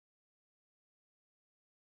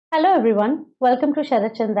Hello everyone, welcome to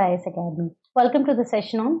Sarat Chandra IAS Academy. Welcome to the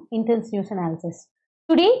session on Intense News Analysis.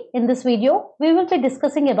 Today in this video, we will be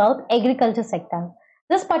discussing about agriculture sector.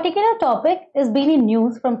 This particular topic has been in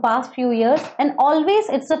news from past few years and always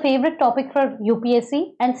it's a favorite topic for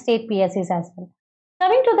UPSC and state PSCs as well.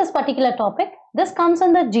 Coming to this particular topic, this comes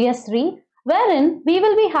under GS3 wherein we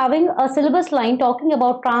will be having a syllabus line talking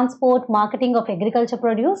about transport, marketing of agriculture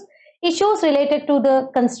produce, issues related to the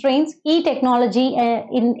constraints, e-technology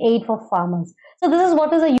in aid for farmers. So this is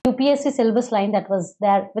what is a UPSC syllabus line that was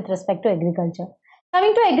there with respect to agriculture.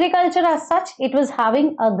 Coming to agriculture as such, it was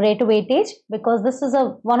having a great weightage because this is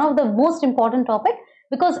one of the most important topic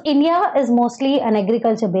because India is mostly an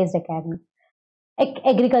agriculture-based academy,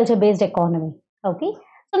 agriculture-based economy. Okay.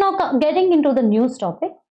 So now getting into the news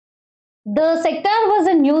topic. The sector was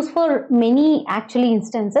in news for many actually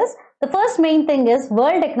instances. The first main thing is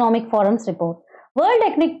World Economic Forum's report. World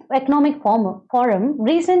Economic Forum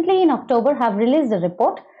recently in October have released a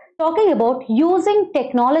report talking about using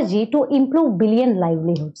technology to improve billion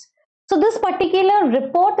livelihoods. So this particular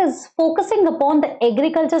report is focusing upon the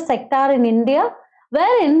agriculture sector in India,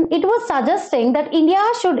 wherein it was suggesting that India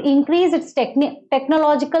should increase its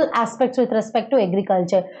technological aspects with respect to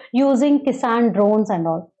agriculture, using Kisan drones and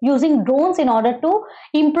all. Using drones in order to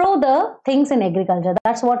improve the things in agriculture.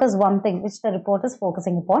 That's what is one thing which the report is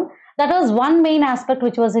focusing upon. That was one main aspect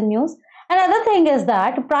which was in news. Another thing is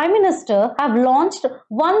that Prime Minister have launched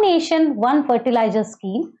One Nation, One Fertilizer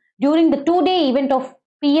scheme during the 2-day event of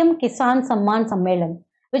PM Kisan Samman Sammelan,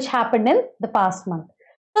 which happened in the past month.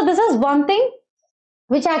 So this is one thing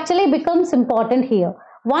which actually becomes important here.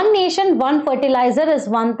 One nation, one fertilizer is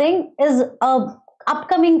one thing, is a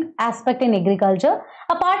upcoming aspect in agriculture.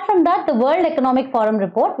 Apart from that, the World Economic Forum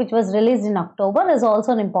report, which was released in October, is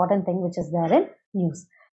also an important thing which is there in news.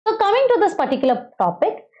 So coming to this particular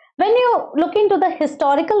topic, when you look into the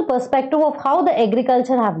historical perspective of how the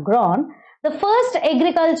agriculture have grown, the first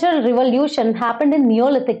agricultural revolution happened in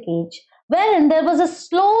Neolithic age, wherein there was a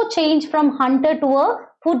slow change from hunter to a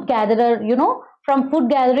food gatherer, from food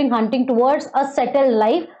gathering, hunting towards a settled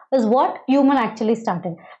life is what human actually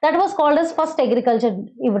started. That was called as first agriculture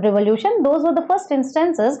revolution. Those were the first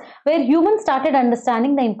instances where humans started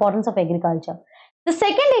understanding the importance of agriculture. The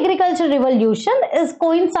second agriculture revolution is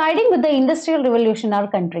coinciding with the industrial revolution in our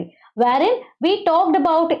country, wherein we talked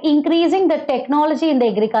about increasing the technology in the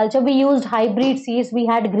agriculture. We used hybrid seeds, we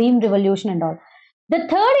had green revolution and all. The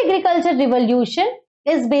third agriculture revolution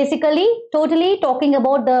is basically totally talking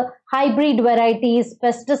about the hybrid varieties,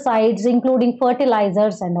 pesticides, including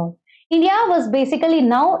fertilizers and all. India was basically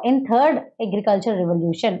now in third agriculture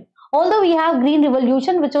revolution. Although we have green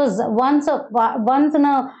revolution, which was once in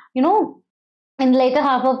a, in later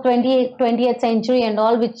half of 20th century and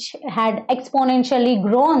all, which had exponentially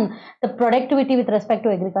grown the productivity with respect to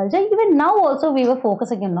agriculture. Even now also we were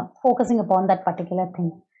focusing upon that particular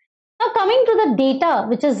thing. Now coming to the data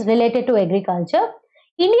which is related to agriculture,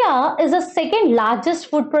 India is the second largest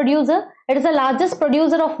food producer. It is the largest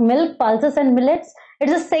producer of milk, pulses and millets. It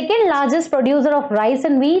is the second largest producer of rice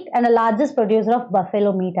and wheat and the largest producer of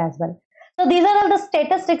buffalo meat as well. So these are all the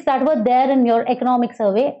statistics that were there in your economic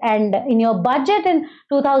survey and in your budget in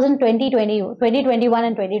 2021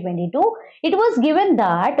 and 2022. It was given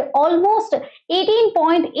that almost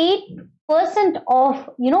 18.8% of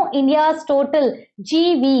India's total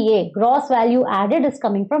GVA, gross value added, is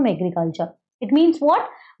coming from agriculture. It means what?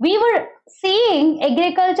 We were seeing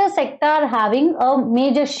agriculture sector having a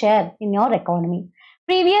major share in your economy.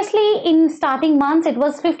 Previously, in starting months, it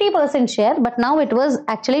was 50% share, but now it was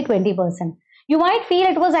actually 20%. You might feel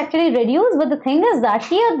it was actually reduced, but the thing is that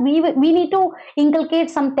here we need to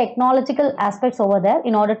inculcate some technological aspects over there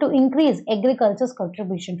in order to increase agriculture's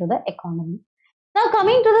contribution to the economy. Now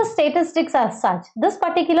coming to the statistics as such, this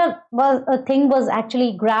particular thing was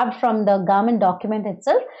actually grabbed from the government document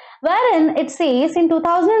itself, wherein it says in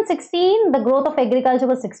 2016 the growth of agriculture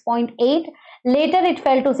was 6.8, later it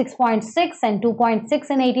fell to 6.6 and 2.6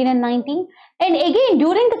 in 18 and 19, and again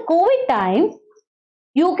during the COVID time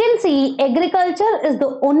you can see agriculture is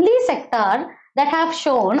the only sector that have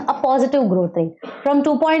shown a positive growth rate from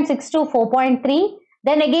 2.6 to 4.3,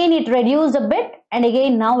 then again it reduced a bit and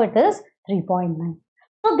again now it is 3.9.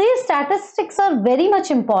 So these statistics are very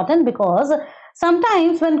much important because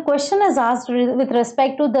sometimes when question is asked with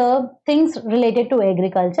respect to the things related to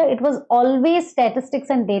agriculture, it was always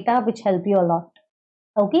statistics and data which help you a lot.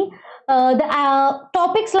 Okay, the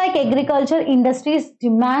topics like agriculture industries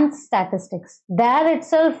demand statistics. There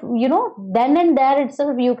itself, then and there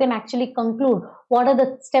itself, you can actually conclude what are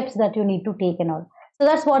the steps that you need to take and all. So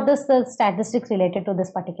that's what the statistics related to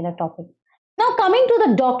this particular topic. Now, coming to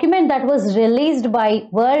the document that was released by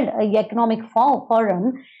World Economic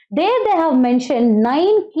Forum, there they have mentioned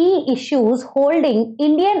 9 key issues holding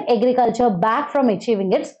Indian agriculture back from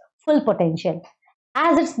achieving its full potential.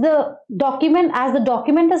 As the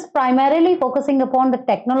document is primarily focusing upon the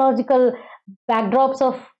technological backdrops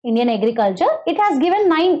of Indian agriculture, it has given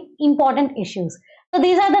 9 important issues. So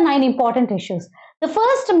these are the 9 important issues. The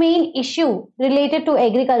first main issue related to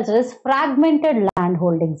agriculture is fragmented land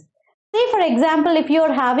holdings. Say for example, if you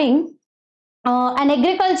are having an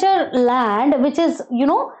agriculture land which is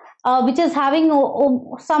which is having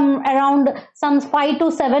some around some 5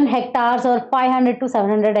 to 7 hectares or 500 to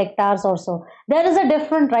 700 hectares or so, there is a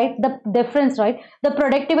difference, right? The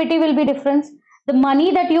productivity will be different, the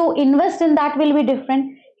money that you invest in that will be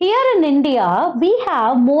different. Here in India, we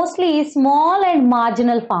have mostly small and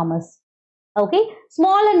marginal farmers. Okay,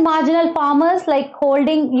 small and marginal farmers like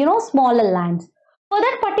holding smaller lands. For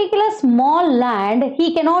that particular small land,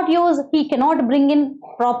 he cannot bring in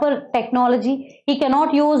proper technology. He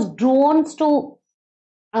cannot use drones to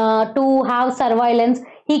have surveillance.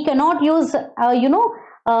 He cannot use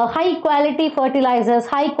high quality fertilizers,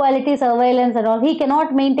 high quality surveillance and all. He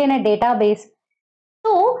cannot maintain a database.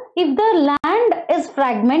 So if the land is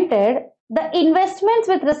fragmented, the investments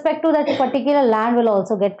with respect to that particular land will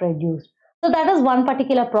also get reduced. So that is one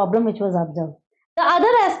particular problem which was observed. The other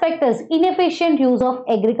aspect is inefficient use of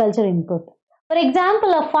agriculture input. For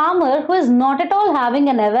example, a farmer who is not at all having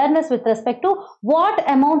an awareness with respect to what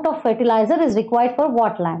amount of fertilizer is required for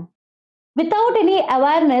what land. Without any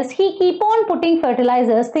awareness, he keep on putting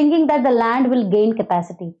fertilizers thinking that the land will gain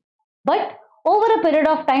capacity. But over a period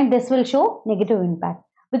of time, this will show negative impact.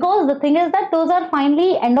 Because the thing is that those are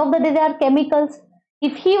finally, end of the day, they are chemicals.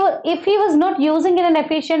 If he was not using in an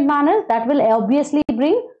efficient manner, that will obviously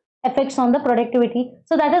bring effects on the productivity.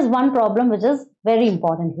 So that is one problem which is very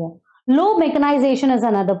important here. Low mechanization is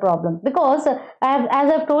another problem, because as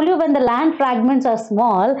I've told you, when the land fragments are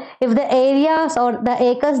small, if the areas or the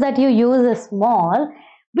acres that you use is small,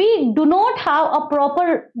 we do not have a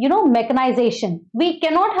proper mechanization. We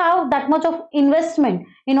cannot have that much of investment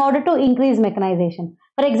in order to increase mechanization.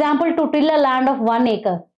 For example, to till a land of 1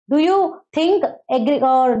 acre, do you think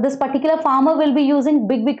this particular farmer will be using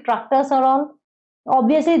big tractors or all?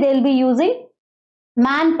 Obviously, they will be using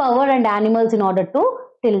manpower and animals in order to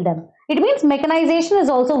till them. It means mechanization is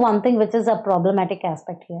also one thing which is a problematic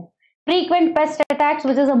aspect here. Frequent pest attacks,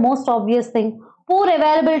 which is the most obvious thing. Poor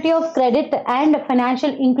availability of credit and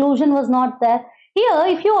financial inclusion was not there. Here,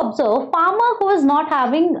 if you observe, farmer who is not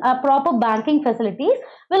having proper banking facilities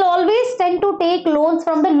will always tend to take loans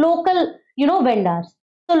from the local vendors.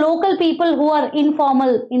 So local people who are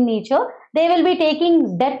informal in nature, they will be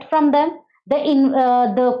taking debt from them.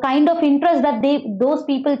 The kind of interest that those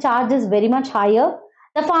people charge is very much higher.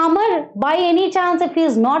 The farmer, by any chance, if he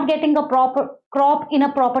is not getting a proper crop in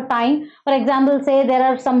a proper time, for example, say there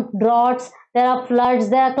are some droughts, there are floods,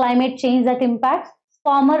 there are climate change that impacts,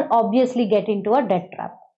 farmer obviously get into a debt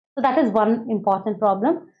trap. So that is one important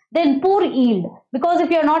problem. Then poor yield, because if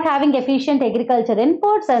you are not having efficient agriculture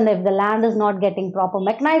inputs and if the land is not getting proper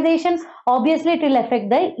mechanization, obviously it will affect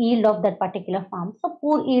the yield of that particular farm. So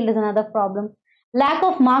poor yield is another problem. Lack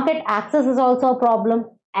of market access is also a problem.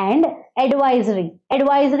 And advisory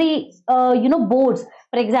boards.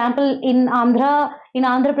 For example, in Andhra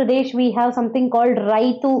Pradesh, we have something called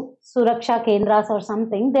Raitu Suraksha Kendras or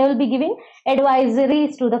something. They will be giving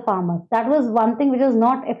advisories to the farmers. That was one thing which is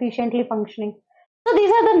not efficiently functioning. So these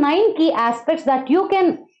are the 9 key aspects that you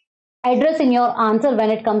can address in your answer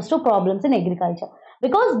when it comes to problems in agriculture.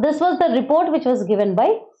 Because this was the report which was given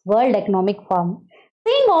by World Economic Forum.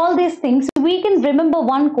 Seeing all these things, we can remember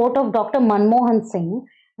one quote of Dr. Manmohan Singh,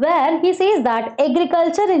 where he says that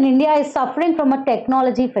agriculture in India is suffering from a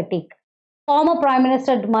technology fatigue. Former Prime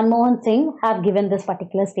Minister Manmohan Singh have given this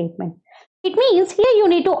particular statement. It means here you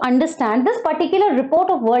need to understand this particular report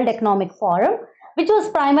of World Economic Forum, which was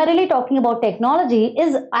primarily talking about technology,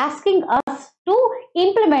 is asking us to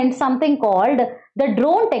implement something called the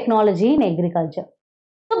drone technology in agriculture.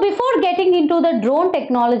 So before getting into the drone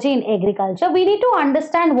technology in agriculture, we need to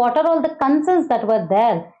understand what are all the concerns that were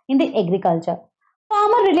there in the agriculture.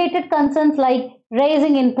 Farmer related concerns like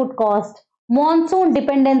raising input cost, monsoon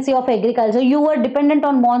dependency of agriculture. You were dependent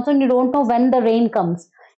on monsoon, you don't know when the rain comes.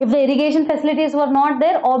 If the irrigation facilities were not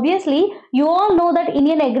there, obviously you all know that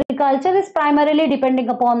Indian agriculture is primarily depending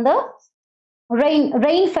upon the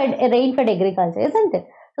rain-fed agriculture, isn't it?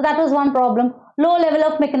 So that was one problem. Low level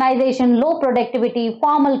of mechanization, low productivity,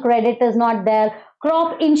 formal credit is not there,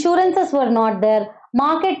 crop insurances were not there,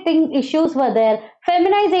 marketing issues were there,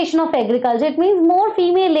 feminization of agriculture. It means more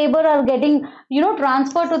female labor are getting,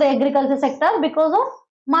 transferred to the agriculture sector because of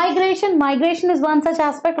migration. Migration is one such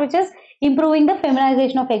aspect which is improving the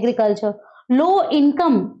feminization of agriculture. Low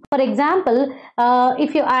income, for example,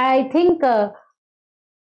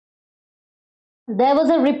 there was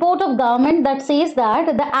a report of government that says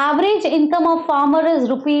that the average income of farmer is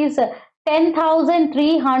rupees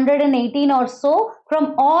 10,318 or so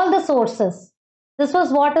from all the sources. This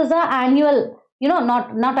was what is the annual,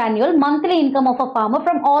 not annual, monthly income of a farmer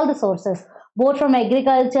from all the sources, both from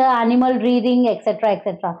agriculture, animal rearing, etc.,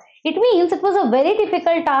 etc. It means it was a very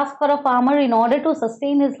difficult task for a farmer in order to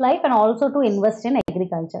sustain his life and also to invest in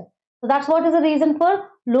agriculture. So that's what is the reason for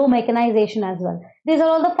low mechanization as well. These are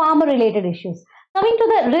all the farmer related issues. Coming to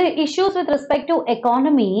the issues with respect to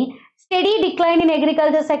economy, steady decline in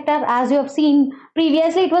agriculture sector. As you have seen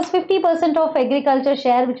previously, it was 50% of agriculture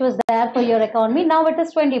share which was there for your economy. Now it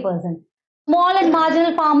is 20%. Small and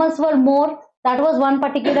marginal farmers were more. That was one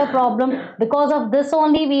particular problem. Because of this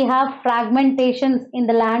only we have fragmentations in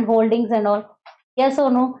the land holdings and all. Yes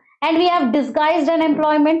or no? And we have disguised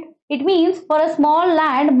unemployment. It means for a small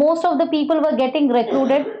land, most of the people were getting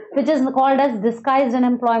recruited, which is called as disguised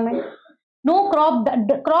unemployment. No crop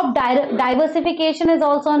diversification is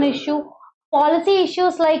also an issue. Policy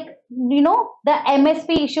issues like, the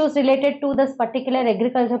MSP issues related to this particular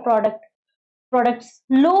agriculture products.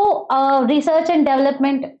 Low research and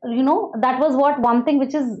development, that was one thing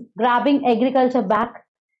which is grabbing agriculture back.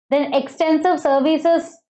 Then extensive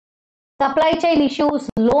services, supply chain issues,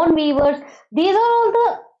 loan weavers. These are all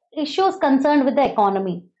the issues concerned with the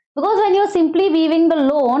economy. Because when you're simply weaving the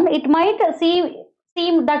loan, it might seem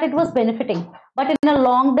that it was benefiting, but in a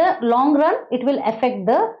long run it will affect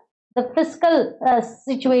the fiscal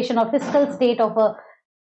situation or fiscal state of a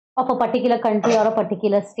particular country or a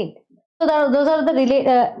particular state. So those are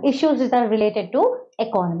the issues that are related to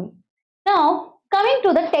economy. Now coming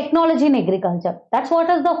to the technology in agriculture, that's what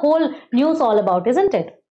is the whole news all about, isn't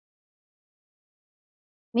it?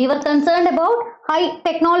 We were concerned about high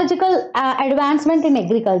technological advancement in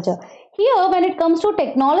agriculture. Here, when it comes to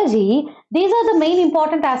technology, these are the main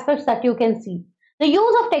important aspects that you can see. The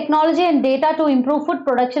use of technology and data to improve food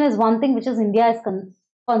production is one thing which is India is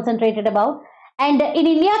concentrated about. And in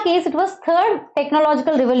India case, it was third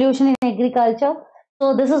technological revolution in agriculture.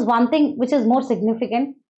 So this is one thing which is more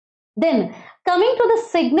significant. Then coming to the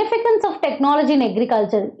significance of technology in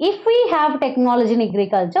agriculture. If we have technology in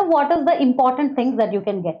agriculture, what is the important things that you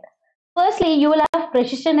can get? Firstly, you will have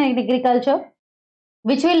precision in agriculture,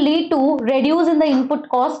 which will lead to reduce in the input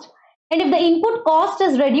cost. And if the input cost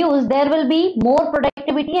is reduced, there will be more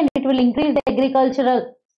productivity and it will increase the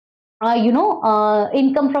agricultural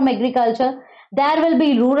income from agriculture. There will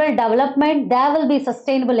be rural development, there will be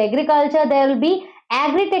sustainable agriculture, there will be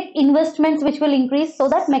agri-tech investments which will increase, so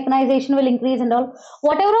that mechanization will increase and all.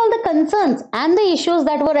 Whatever all the concerns and the issues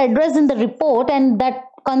that were addressed in the report and that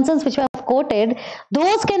concerns which we have quoted,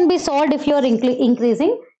 those can be solved if you are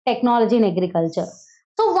increasing technology in agriculture.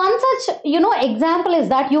 So one such, example is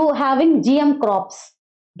that you having GM crops,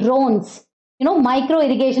 drones, micro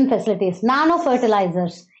irrigation facilities, nano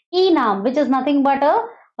fertilizers, ENAM, which is nothing but a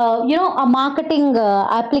marketing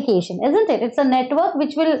application, isn't it? It's a network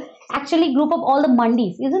which will actually group up all the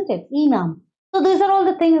mandis, isn't it? ENAM. So these are all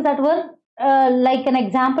the things that were like an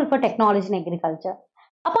example for technology in agriculture.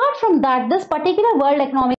 Apart from that, this particular World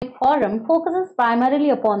Economic Forum focuses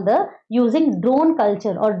primarily upon the using drone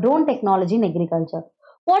culture or drone technology in agriculture.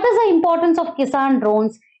 What is the importance of Kisan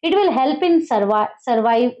drones? It will help in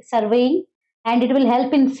surveying, and it will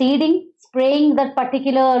help in seeding, spraying that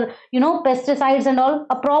particular, pesticides and all.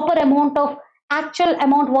 A proper amount of actual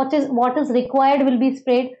amount what is required will be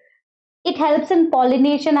sprayed. It helps in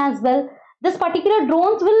pollination as well. This particular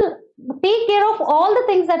drones will take care of all the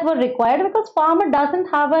things that were required, because farmer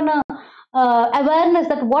doesn't have an awareness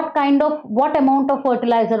that what amount of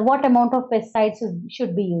fertilizer, what amount of pesticides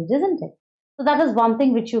should be used, isn't it? So that is one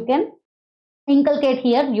thing which you can inculcate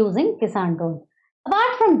here using Kisan drone.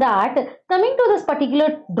 Apart from that, coming to this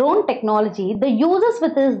particular drone technology, the uses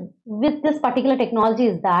with this particular technology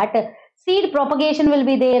is that seed propagation will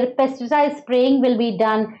be there, pesticide spraying will be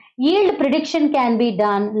done, yield prediction can be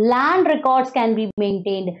done, land records can be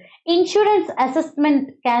maintained, insurance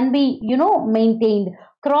assessment can be, maintained,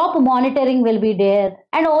 crop monitoring will be there,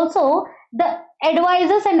 and also the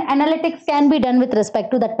advices and analytics can be done with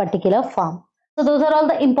respect to that particular farm. So those are all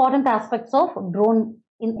the important aspects of drone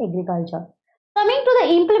in agriculture. Coming to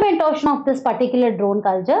the implementation of this particular drone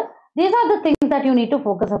culture, these are the things that you need to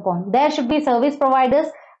focus upon. There should be service providers,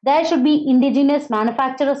 there should be indigenous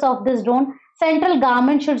manufacturers of this drone, central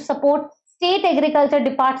government should support, state agriculture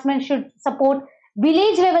department should support,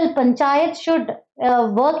 village level panchayat should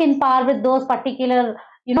work in par with those particular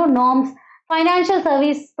norms, financial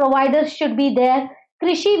service providers should be there,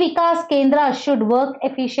 Krishi Vikas Kendra should work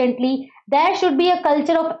efficiently. There should be a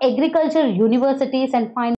culture of agriculture universities,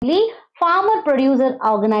 and finally, farmer producer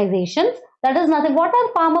organizations. That is nothing. What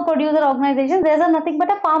are farmer producer organizations? These are nothing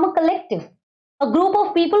but a farmer collective, a group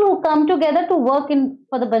of people who come together to work in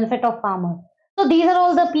for the benefit of farmers. So these are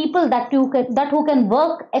all the people that who can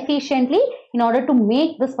work efficiently in order to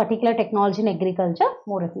make this particular technology in agriculture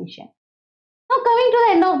more efficient. Now, coming to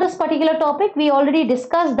the end of this particular topic, we already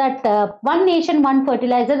discussed that one nation, one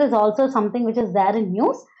fertilizer is also something which is there in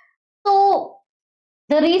news. So,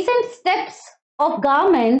 the recent steps of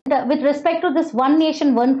government with respect to this one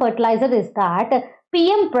nation, one fertilizer is that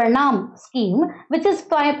PM Pranam scheme, which is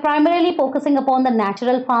primarily focusing upon the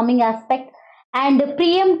natural farming aspect, and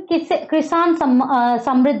PM Kisan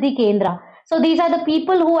Samriddhi Kendra. So these are the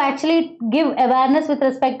people who actually give awareness with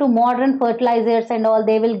respect to modern fertilizers and all.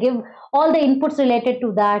 They will give all the inputs related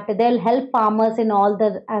to that. They'll help farmers in all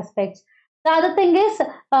the aspects. The other thing is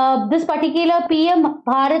this particular PM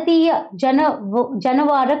Bharatiya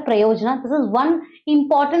Janavarak Prayojana. This is one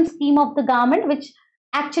important scheme of the government which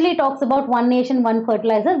actually talks about one nation, one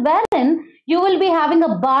fertilizer, wherein you will be having a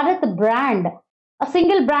Bharat brand, a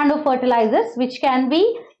single brand of fertilizers which can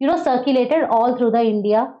be circulated all through the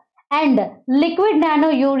India. And liquid nano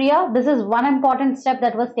urea, this is one important step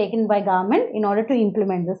that was taken by government in order to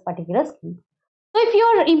implement this particular scheme. So if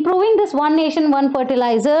you're improving this one nation, one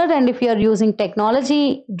fertilizer, and if you're using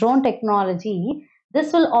technology, drone technology,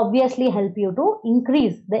 this will obviously help you to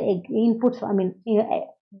increase the inputs. I mean,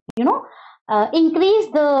 increase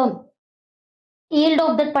the yield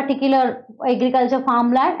of that particular agriculture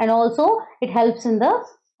farmland, and also it helps in the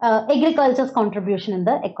agriculture's contribution in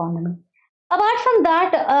the economy. Apart from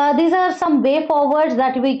that, these are some way forwards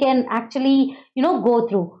that we can actually, go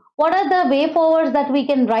through. What are the way forwards that we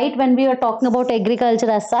can write when we are talking about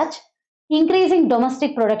agriculture as such? Increasing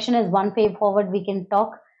domestic production is one way forward we can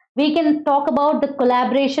talk. We can talk about the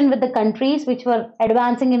collaboration with the countries which were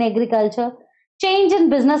advancing in agriculture. Change in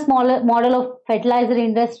business model of fertilizer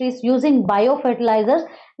industries using biofertilizers.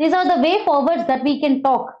 These are the way forwards that we can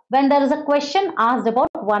talk when there is a question asked about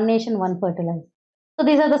one nation, one fertilizer. So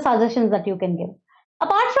these are the suggestions that you can give.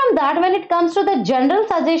 Apart from that, when it comes to the general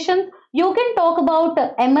suggestions, you can talk about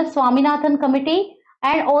MS Swaminathan committee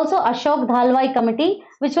and also Ashok Dhalwai committee,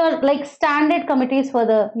 which were like standard committees for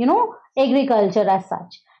the, agriculture as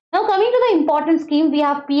such. Now coming to the important scheme, we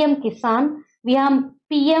have PM Kisan, we have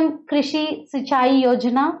PM Krishi Sinchai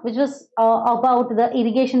Yojana, which was about the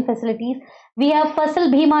irrigation facilities. We have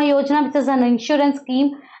Fasal Bhima Yojana, which is an insurance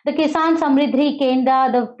scheme. The Kisan Samriddhi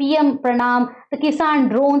Kendra, the PM Pranam, the Kisan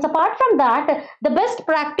drones. Apart from that, the best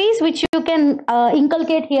practice which you can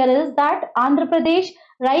inculcate here is that Andhra Pradesh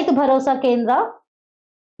Rait Bharosa Kendra,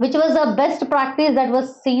 which was the best practice that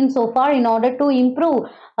was seen so far in order to improve,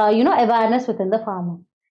 awareness within the farmer.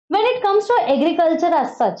 When it comes to agriculture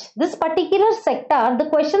as such, this particular sector, the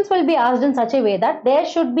questions will be asked in such a way that there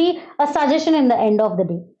should be a suggestion in the end of the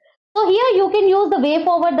day. So here you can use the way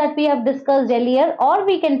forward that we have discussed earlier, or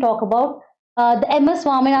we can talk about the MS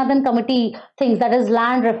Swaminathan committee things, that is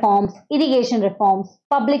land reforms, irrigation reforms,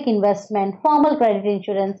 public investment, formal credit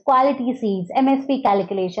insurance, quality seeds, MSP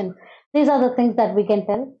calculation. These are the things that we can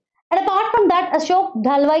tell. And apart from that, Ashok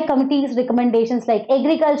Dhalwai committee's recommendations like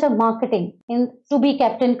agriculture marketing to be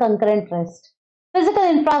kept in concurrent list, physical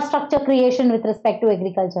infrastructure creation with respect to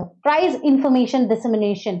agriculture, price information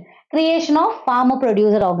dissemination, creation of farmer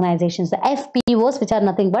producer organizations, the FPOs, which are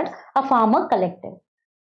nothing but a farmer collective.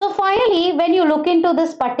 So finally, when you look into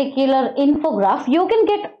this particular infograph, you can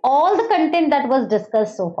get all the content that was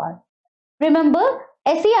discussed so far. Remember,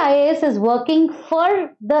 SEIAS is working for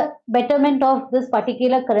the betterment of this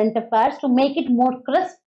particular current affairs to make it more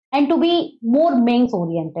crisp and to be more mains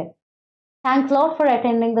oriented. Thanks a lot for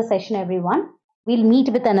attending the session, everyone. We'll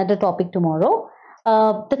meet with another topic tomorrow.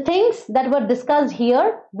 The things that were discussed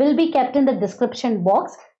here will be kept in the description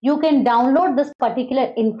box. You can download this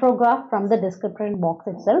particular infograph from the description box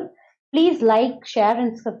itself. Please like, share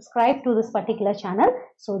and subscribe to this particular channel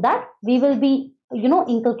so that we will be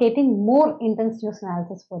inculcating more intense news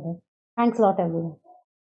analysis further. Thanks a lot, everyone.